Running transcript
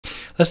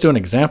Let's do an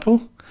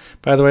example.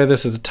 By the way,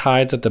 this is the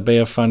tides at the Bay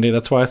of Fundy.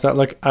 That's why I thought,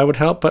 look, I would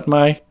help, but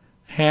my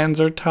hands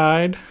are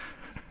tied.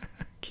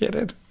 Get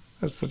it?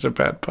 That's such a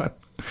bad pun.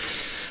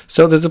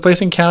 So there's a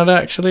place in Canada,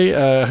 actually,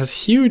 has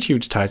huge,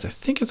 huge tides. I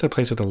think it's a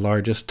place with the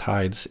largest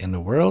tides in the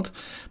world.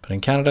 But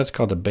in Canada, it's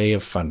called the Bay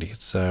of Fundy.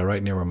 It's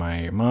right near where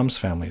my mom's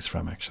family is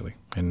from, actually,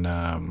 in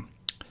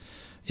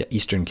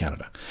eastern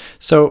Canada.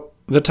 So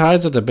the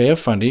tides at the Bay of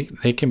Fundy,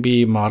 they can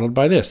be modeled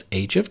by this.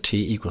 H of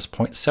t equals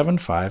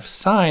 0.75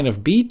 sine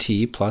of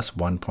bt plus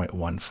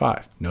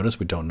 1.15. Notice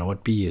we don't know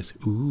what b is.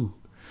 Ooh.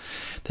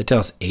 That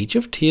tells us H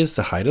of t is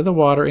the height of the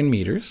water in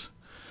meters.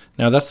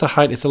 Now that's the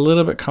height. It's a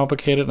little bit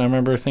complicated. And I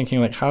remember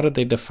thinking, like, how did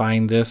they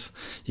define this?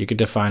 You could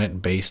define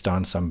it based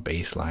on some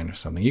baseline or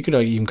something. You could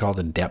even call it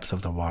the depth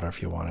of the water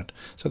if you wanted.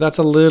 So that's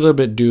a little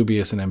bit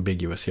dubious and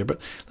ambiguous here, but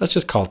let's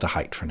just call it the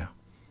height for now.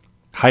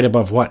 Height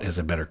above what is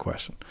a better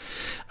question.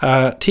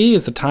 T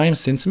is the time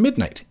since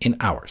midnight in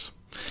hours.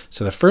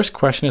 So the first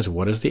question is,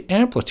 what is the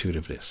amplitude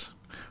of this?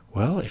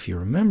 Well, if you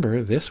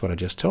remember this, what I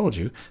just told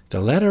you, the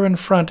letter in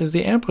front is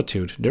the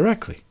amplitude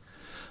directly.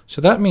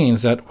 So that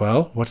means that,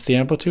 well, what's the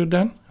amplitude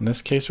then? In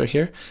this case right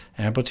here,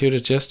 amplitude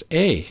is just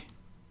A.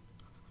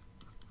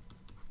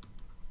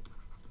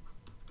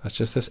 That's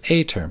just this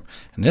A term.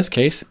 In this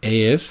case,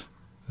 A is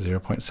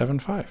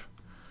 0.75.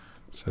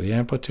 So the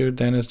amplitude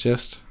then is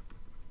just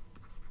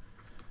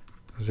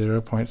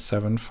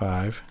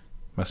 0.75,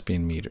 must be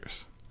in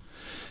meters.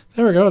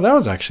 There we go. That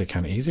was actually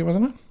kind of easy,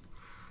 wasn't it?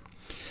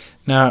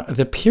 Now,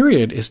 the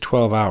period is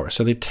 12 hours.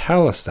 So they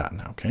tell us that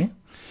now, okay?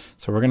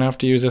 So we're going to have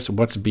to use this.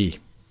 What's B?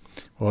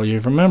 Well, you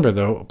remember,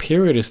 though,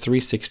 period is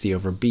 360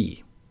 over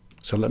B.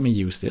 So let me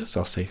use this.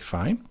 I'll say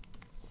fine.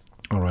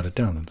 I'll write it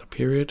down. The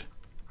period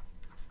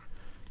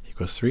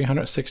equals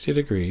 360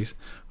 degrees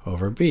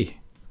over B.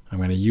 I'm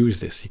going to use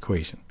this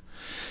equation.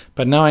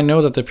 But now I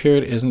know that the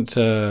period isn't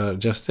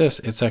just this.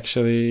 It's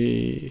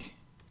actually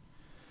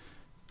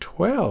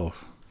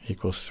 12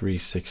 equals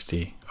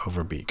 360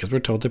 over B, because we're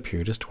told the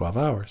period is 12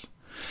 hours.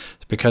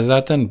 Because of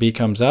that, then B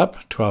comes up,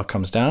 12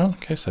 comes down.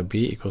 Okay, so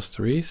B equals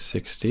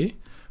 360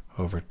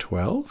 over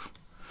 12.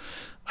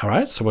 All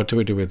right, so what do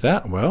we do with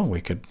that? Well,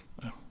 we could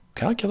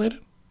calculate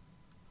it.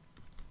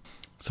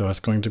 So it's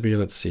going to be,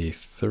 let's see,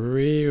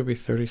 3 would be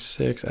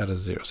 36 out of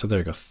 0. So there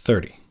you go,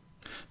 30.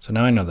 So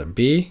now I know that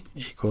B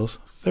equals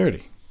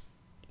 30.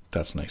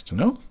 That's nice to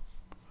know.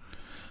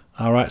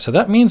 All right, so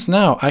that means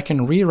now I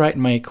can rewrite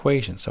my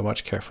equation. So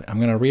watch carefully. I'm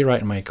going to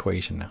rewrite my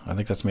equation now. I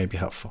think that's maybe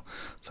helpful.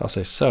 So I'll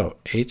say, so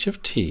H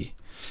of t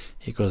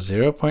equals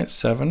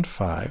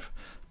 0.75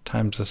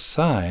 times the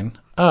sine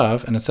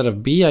of, and instead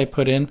of B, I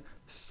put in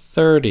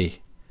 30t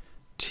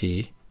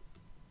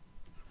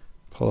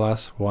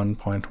plus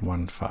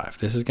 1.15.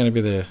 This is going to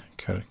be the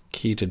kind of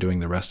key to doing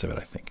the rest of it,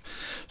 I think.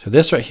 So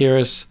this right here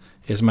is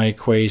my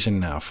equation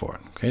now for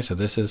it. Okay, so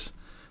this is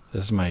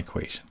my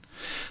equation.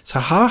 So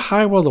how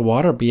high will the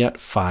water be at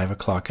 5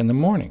 o'clock in the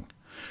morning?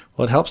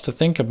 Well, it helps to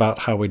think about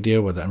how we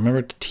deal with it.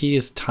 Remember, t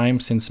is time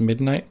since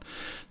midnight.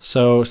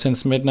 So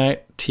since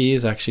midnight, t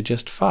is actually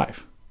just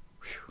 5.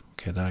 Whew.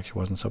 Okay, that actually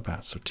wasn't so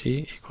bad. So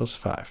t equals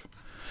 5.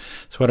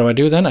 So what do I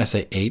do then? I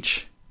say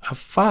h of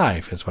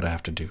 5 is what I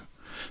have to do.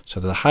 So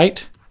the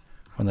height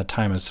when the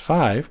time is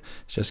 5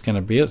 is just going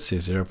to be, let's see,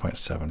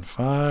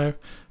 0.75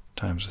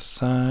 times the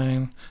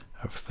sine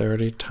of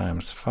 30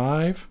 times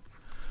 5.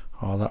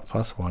 All that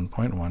plus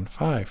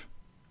 1.15.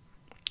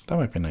 That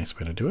might be a nice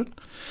way to do it.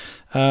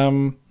 I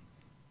mean,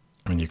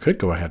 you could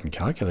go ahead and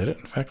calculate it.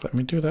 In fact, let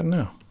me do that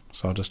now.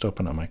 So I'll just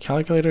open up my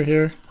calculator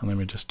here, and let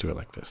me just do it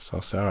like this. So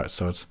I'll say, all right,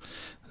 so it's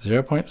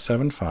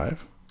 0.75.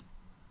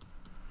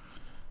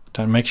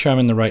 Make sure I'm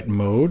in the right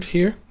mode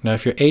here. Now,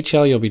 if you're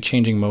HL, you'll be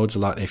changing modes a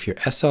lot. If you're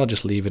SL,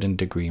 just leave it in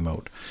degree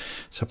mode.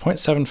 So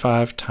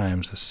 0.75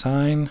 times the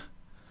sine.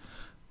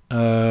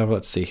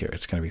 Let's see here.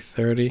 It's going to be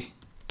 30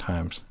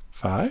 times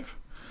 5.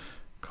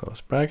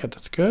 Close bracket,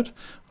 that's good.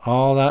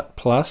 All that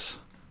plus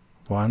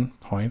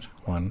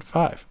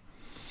 1.15.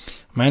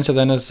 My answer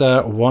then is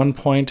 1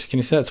 point, can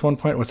you say that's 1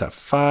 point, what's that,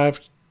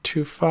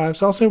 525?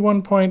 So I'll say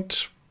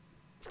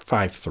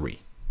 1.53,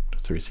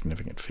 3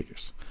 significant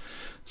figures.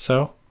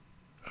 So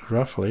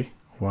roughly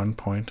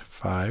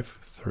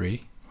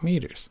 1.53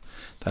 meters.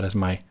 That is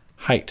my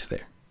height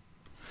there.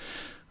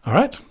 All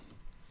right.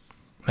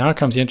 Now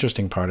comes the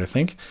interesting part, I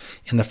think.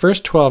 In the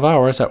first 12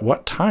 hours, at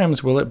what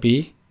times will it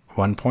be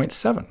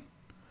 1.7?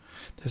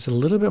 This is a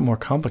little bit more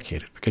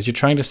complicated because you're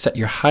trying to set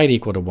your height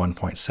equal to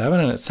 1.7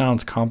 and it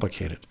sounds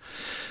complicated.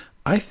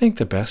 I think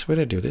the best way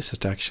to do this is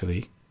to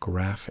actually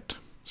graph it.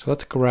 So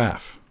let's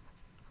graph.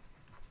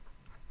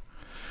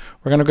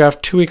 We're going to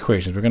graph two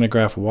equations. We're going to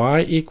graph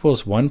y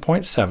equals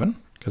 1.7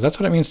 because that's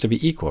what it means to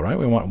be equal, right?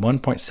 We want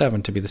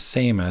 1.7 to be the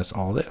same as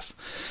all this.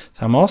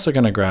 So I'm also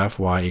going to graph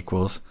y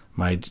equals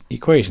my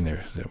equation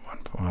there.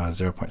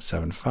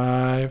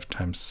 0.75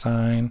 times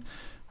sine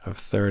of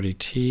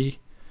 30t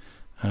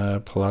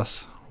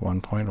plus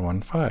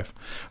 1.15.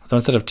 So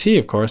instead of t,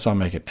 of course, I'll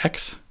make it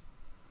x.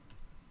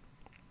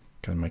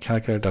 Because my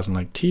calculator doesn't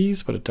like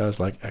t's, but it does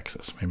like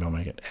x's. Maybe I'll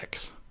make it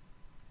x.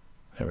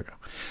 There we go.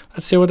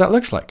 Let's see what that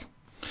looks like.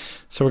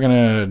 So we're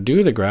going to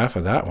do the graph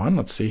of that one.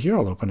 Let's see here.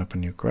 I'll open up a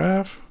new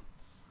graph.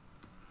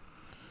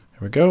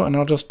 Here we go. And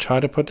I'll just try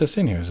to put this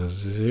in here. So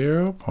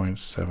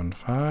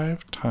 0.75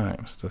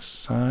 times the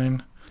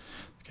sine.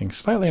 It's getting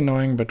slightly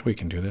annoying, but we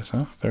can do this,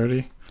 huh?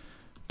 30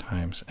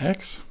 times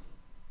x.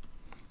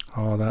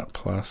 All that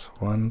plus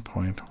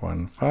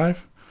 1.15.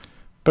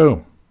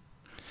 Boom.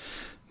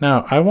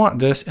 Now, I want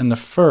this in the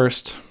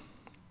first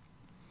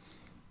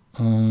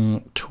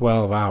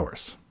 12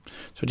 hours.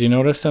 So do you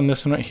notice then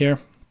this one right here?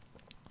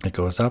 It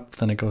goes up,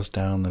 then it goes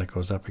down, then it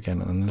goes up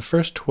again. And in the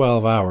first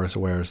 12 hours,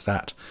 where is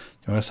that?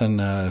 You notice then,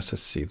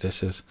 let's see,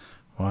 this is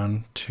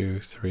 1, 2,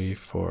 3,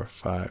 4,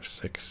 5,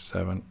 6,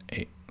 7,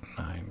 8,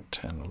 9,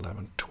 10,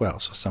 11,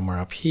 12. So somewhere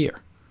up here,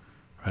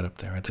 right up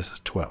there, right? This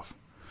is 12.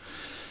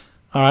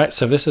 All right,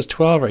 so if this is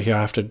 12 right here,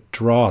 I have to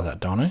draw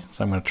that, don't I?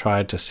 So I'm going to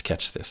try to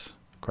sketch this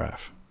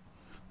graph.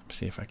 Let me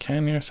see if I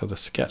can here. So the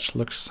sketch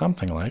looks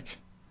something like,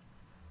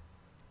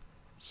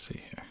 let's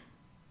see here.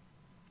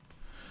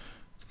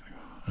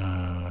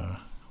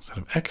 Instead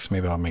of x,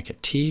 maybe I'll make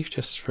it t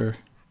just for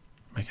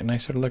make it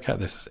nicer to look at.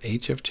 This is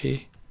h of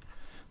t.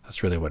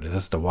 That's really what it is.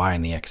 This is the y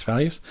and the x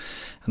values.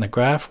 And the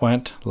graph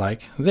went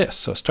like this.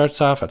 So it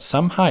starts off at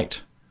some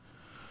height.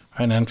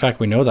 Right? And in fact,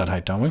 we know that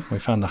height, don't we? We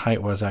found the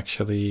height was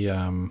actually,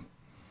 oh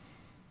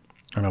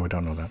no, we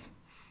don't know that.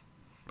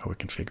 But we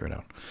can figure it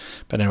out.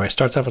 But anyway, it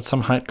starts off at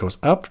some height, goes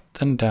up,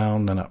 then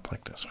down, then up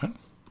like this, right?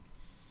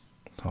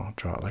 So I'll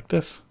draw it like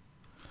this.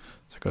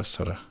 So it goes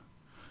sort of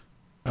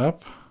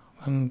up,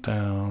 then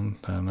down,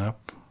 then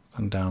up,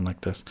 then down like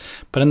this.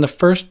 But in the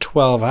first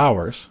 12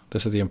 hours,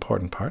 this is the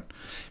important part.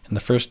 In the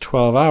first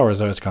 12 hours,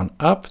 though, it's gone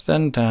up,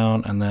 then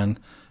down, and then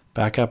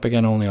back up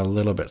again only a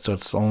little bit. So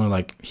it's only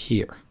like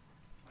here.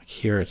 Like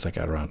here, it's like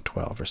at around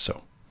 12 or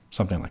so.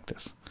 Something like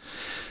this.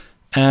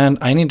 And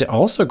I need to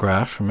also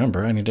graph,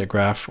 remember, I need to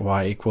graph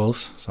y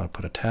equals, so I'll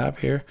put a tab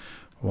here,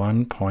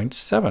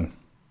 1.7.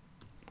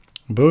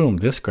 Boom,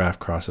 this graph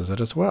crosses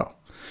it as well.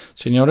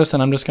 So you notice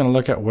that I'm just going to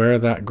look at where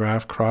that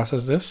graph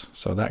crosses this.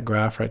 So that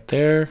graph right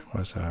there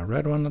was a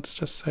red one, let's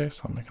just say.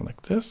 So I'll make it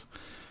like this.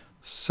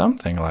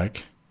 Something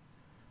like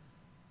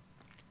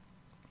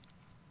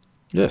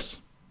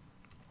this.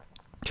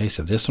 Okay,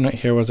 so this one right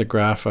here was a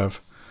graph of,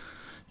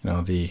 you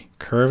know, the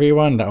curvy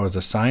one. That was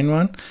the sine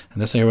one.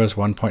 And this here was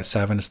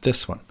 1.7. It's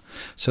this one.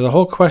 So the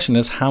whole question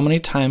is, how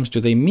many times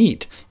do they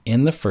meet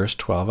in the first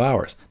 12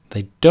 hours?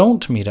 They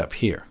don't meet up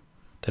here.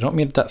 They don't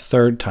meet at that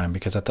third time,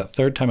 because at that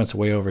third time it's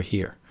way over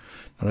here.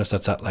 Notice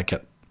that's at like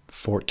at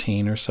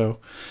 14 or so.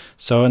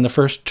 So in the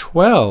first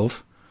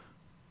 12,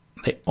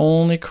 they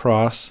only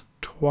cross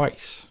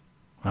twice.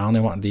 I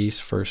only want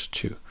these first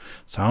two.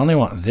 So I only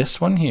want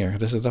this one here.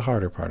 This is the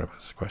harder part of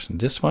this question.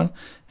 This one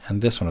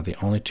and this one are the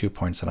only 2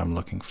 points that I'm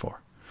looking for.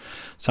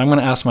 So I'm going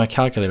to ask my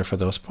calculator for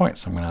those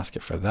points. I'm going to ask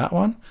it for that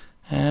one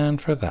and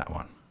for that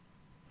one.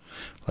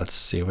 Let's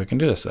see if we can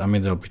do this. I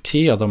mean, there'll be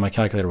t, although my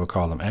calculator will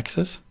call them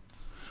x's.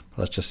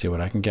 Let's just see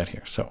what I can get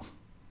here. So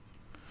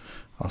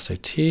I'll say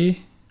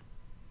t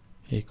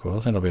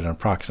equals, and it'll be an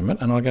approximate,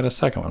 and I'll get a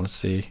second one. Let's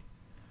see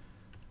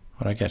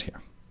what I get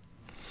here.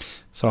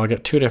 So I'll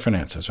get two different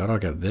answers, right? I'll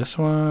get this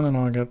one and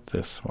I'll get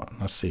this one.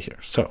 Let's see here.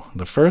 So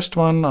the first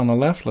one on the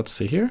left, let's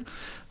see here.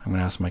 I'm going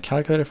to ask my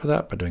calculator for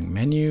that by doing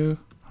menu.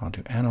 I'll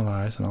do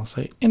analyze, and I'll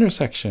say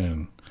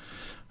intersection.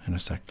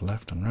 Intersect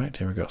left and right.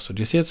 Here we go. So do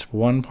you see it's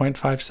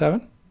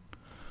 1.57?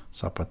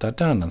 So I'll put that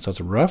down then. So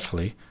it's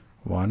roughly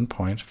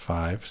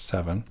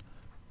 1.57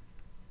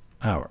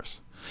 hours.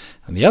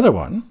 And the other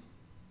one,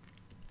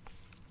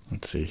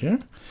 let's see here.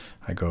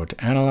 I go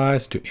to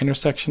analyze, do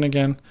intersection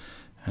again,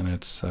 and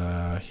it's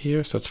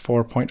here. So it's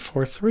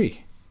 4.43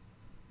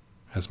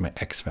 as my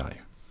x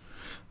value.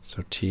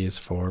 So t is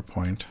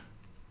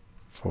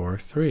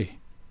 4.43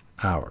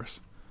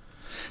 hours.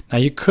 Now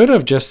you could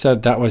have just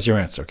said that was your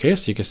answer, okay?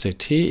 So you could say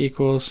t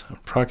equals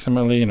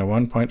approximately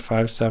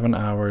 1.57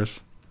 hours.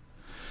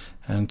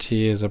 And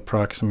t is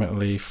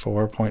approximately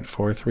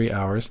 4.43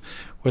 hours.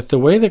 With the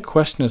way the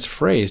question is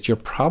phrased, you're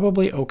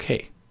probably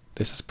okay.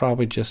 This is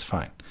probably just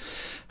fine.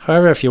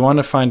 However, if you want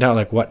to find out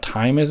like what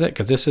time is it,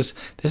 because this is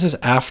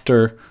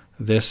after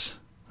this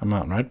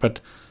amount, right? But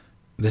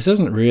this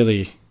isn't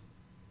really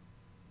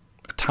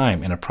a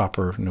time in a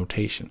proper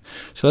notation.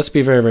 So let's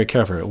be very, very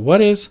careful. What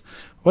is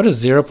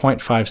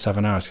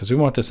 0.57 hours? Because we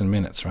want this in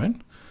minutes, right?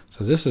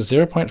 So this is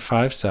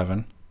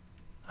 0.57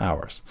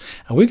 hours.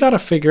 And we got to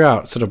figure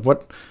out sort of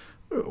what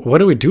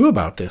do we do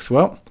about this?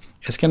 Well,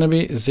 it's going to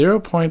be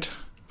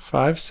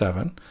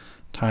 0.57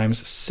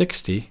 times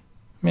 60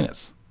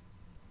 minutes.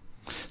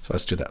 So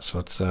let's do that. So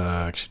let's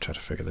actually try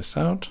to figure this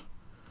out.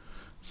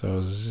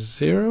 So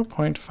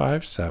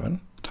 0.57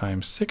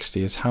 times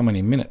 60 is how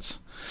many minutes?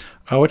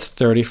 Oh, it's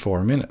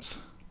 34 minutes.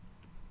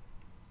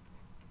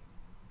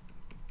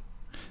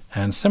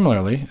 And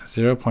similarly,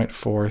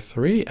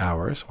 0.43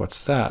 hours,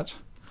 what's that?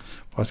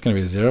 Well, it's going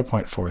to be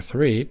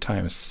 0.43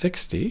 times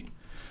 60.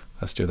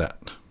 Let's do that.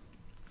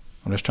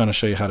 I'm just trying to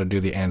show you how to do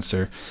the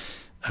answer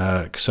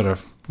sort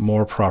of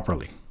more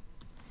properly.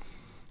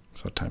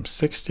 So times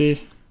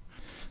 60,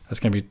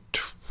 that's going to be,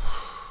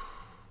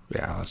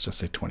 Yeah, let's just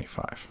say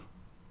 25.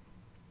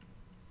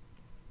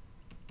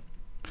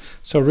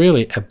 So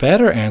really, a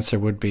better answer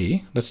would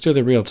be, let's do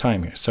the real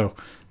time here. So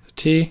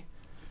t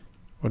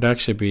would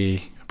actually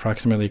be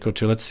approximately equal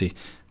to, let's see,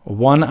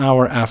 1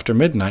 hour after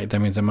midnight. That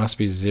means it must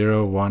be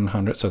 0,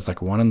 100. So it's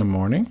like 1 in the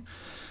morning,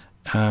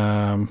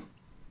 and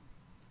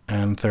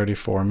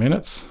 34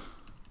 minutes.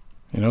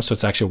 You know, so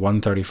it's actually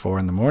 1:34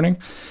 in the morning.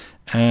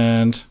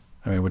 And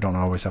I mean, we don't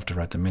always have to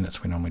write the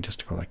minutes. We normally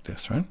just go like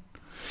this, right?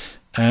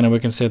 And we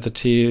can say that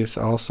t is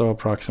also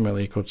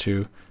approximately equal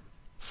to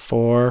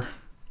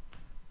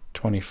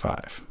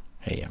 4:25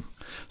 a.m.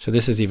 So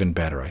this is even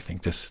better, I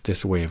think,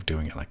 this way of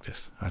doing it like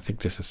this. I think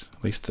this is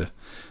at least the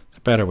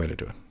better way to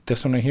do it.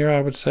 This one right here,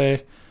 I would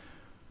say,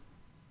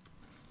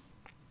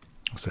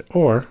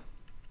 or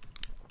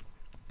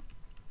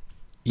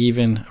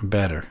even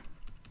better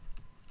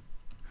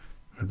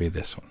would be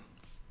this one.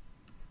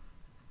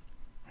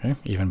 Okay,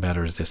 even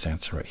better is this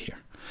answer right here.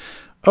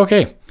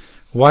 Okay,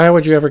 why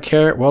would you ever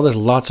care? Well, there's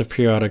lots of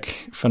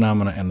periodic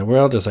phenomena in the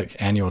world. There's like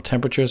annual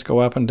temperatures go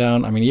up and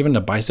down. I mean, even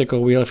the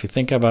bicycle wheel, if you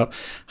think about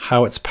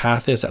how its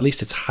path is, at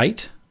least its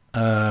height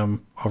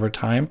over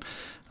time,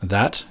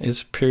 that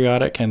is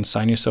periodic and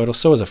sinusoidal.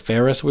 So is a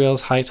Ferris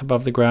wheel's height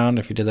above the ground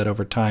if you did that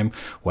over time.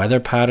 Weather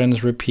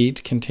patterns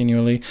repeat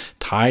continually.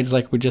 Tides,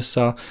 like we just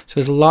saw. So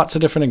there's lots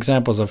of different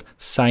examples of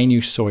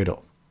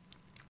sinusoidal.